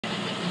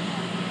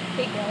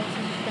Hey guys, this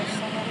is Chris,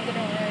 and I'm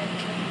gonna write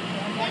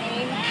one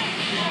name.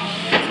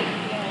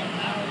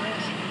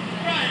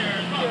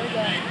 Here we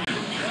go.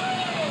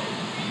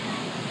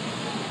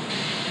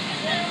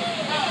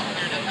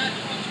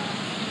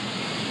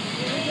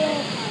 Here we go.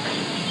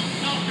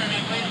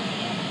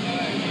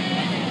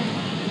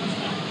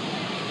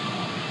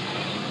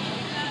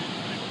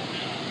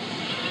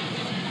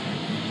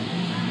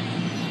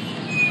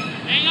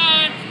 Hang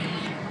on.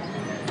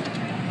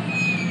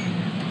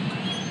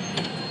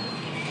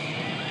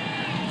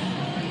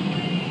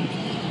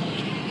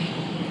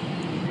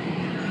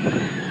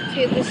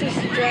 Okay, this is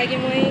the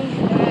Dragon Wing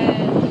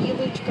at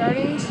Elitches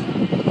Gardens. And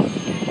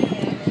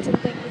it's in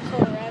Lakewood,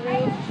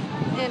 Colorado.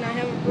 And I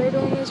haven't rode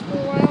on this for a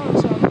while, and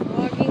so I'm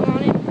vlogging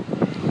on it.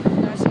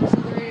 That's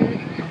accelerator,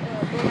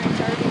 boomerang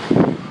target,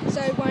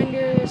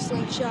 sidewinder,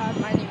 slingshot,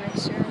 mining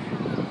racer.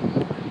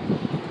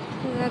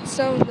 And that's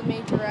some of the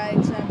major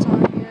rides that's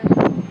on here.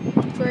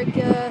 It's like,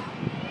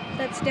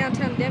 that's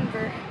downtown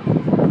Denver.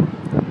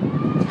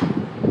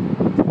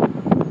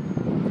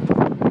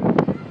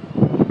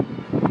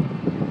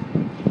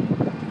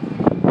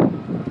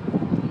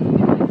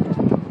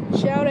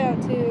 Shout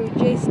out to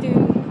J Stu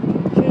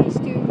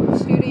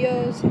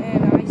Studios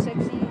and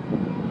iSexy,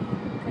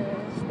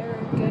 because they're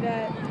good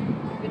at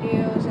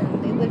videos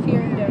and they live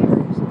here in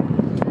Denver.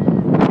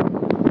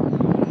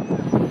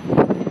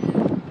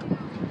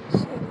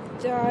 So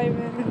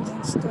diamonds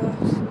and stuff.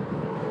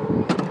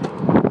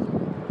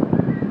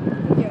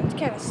 Yeah, it's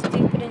kind of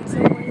stupid in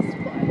some ways,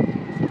 but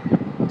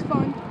it's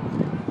fun.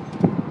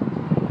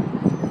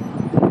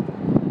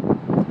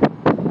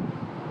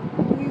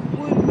 We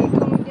would be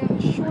going down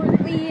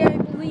shortly, I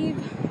believe.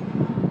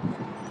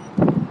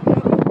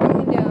 Yep, we're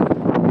going down.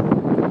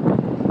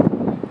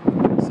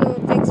 So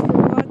thanks for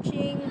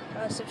watching.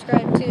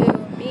 Subscribe to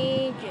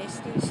me, J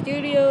Stu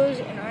Studios,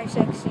 and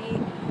iSexy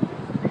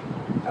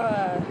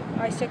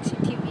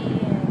TV.